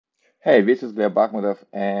Hey, this is Gleb Akhmedov,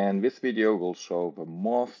 and this video will show the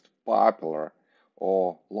most popular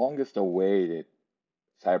or longest awaited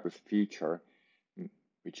Cypress feature,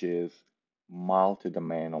 which is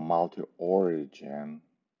multi-domain or multi-origin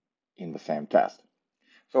in the same test.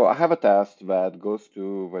 So I have a test that goes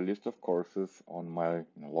to the list of courses on my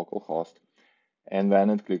local host, and then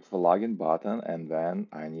it clicks the login button, and then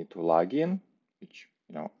I need to log in, which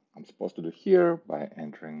I'm supposed to do here by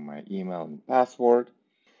entering my email and password.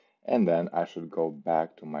 And then I should go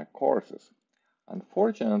back to my courses.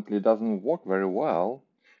 Unfortunately, it doesn't work very well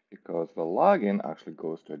because the login actually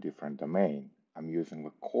goes to a different domain. I'm using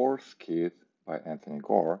the course kit by Anthony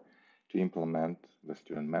Gore to implement the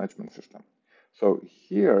student management system. So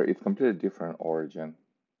here it's completely different origin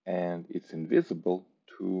and it's invisible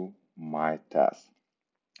to my test.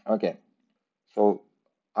 Okay, so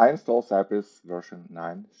I installed Cypress version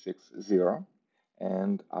 9.6.0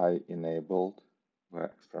 and I enabled the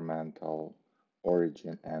experimental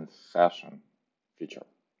origin and session feature.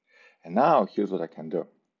 And now here's what I can do.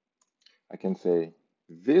 I can say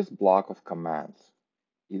this block of commands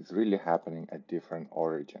is really happening at different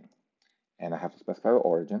origin. And I have to specify the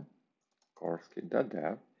origin,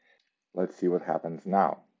 course.kit.dev. Let's see what happens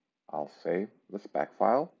now. I'll save the spec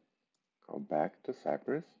file, go back to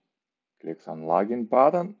Cypress, clicks on login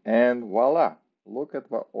button, and voila! Look at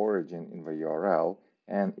the origin in the URL,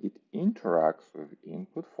 and it interacts with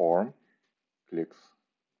input form, clicks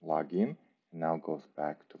login, and now goes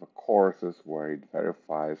back to the courses where it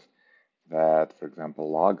verifies that, for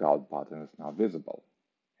example, logout button is now visible,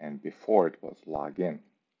 and before it was login.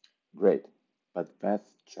 Great, but that's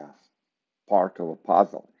just part of a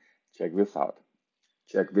puzzle. Check this out.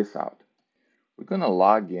 Check this out. We're gonna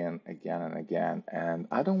log in again and again, and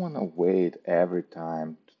I don't want to wait every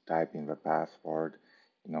time to type in the password,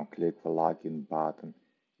 click the login button.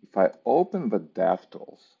 If I open the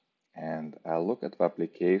DevTools and I look at the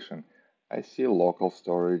application, I see local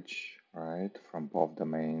storage, right, from both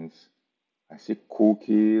domains. I see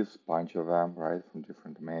cookies, bunch of them, right, from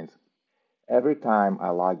different domains. Every time I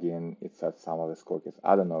log in, it sets some of these cookies.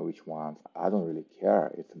 I don't know which ones. I don't really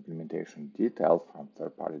care. It's implementation details from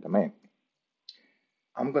third-party domain.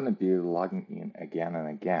 I'm going to be logging in again and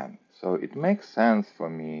again. So it makes sense for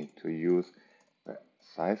me to use the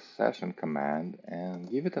cy.session command and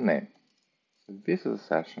give it a name. So this is a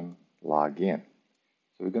session login.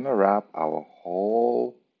 So we're going to wrap our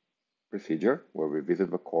whole procedure where we visit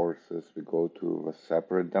the courses, we go to the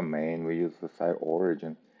separate domain, we use the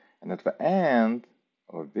cy.origin, and at the end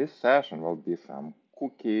of this session will be some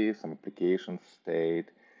cookies, some application state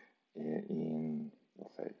in,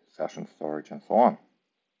 let's say, session storage and so on.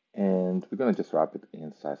 And we're going to just wrap it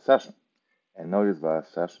inside session. And notice the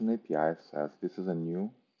session API says this is a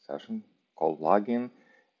new session called login.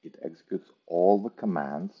 It executes all the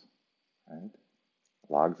commands, right?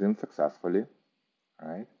 Logs in successfully,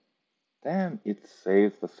 right? Then it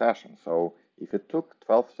saves the session. So if it took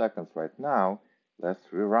 12 seconds right now, let's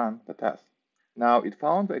rerun the test. Now it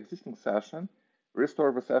found the existing session,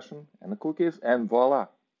 restored the session and the cookies, and voila,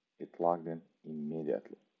 it logged in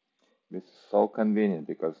immediately. This is so convenient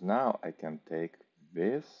because now I can take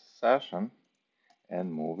this session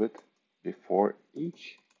and move it before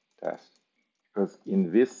each test. Because in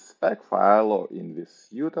this spec file or in this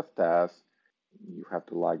suite of tests, you have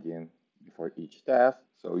to log in before each test.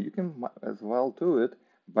 So you can as well do it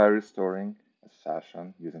by restoring a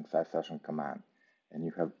session using cy.session command. And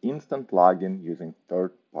you have instant login using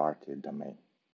third-party domain.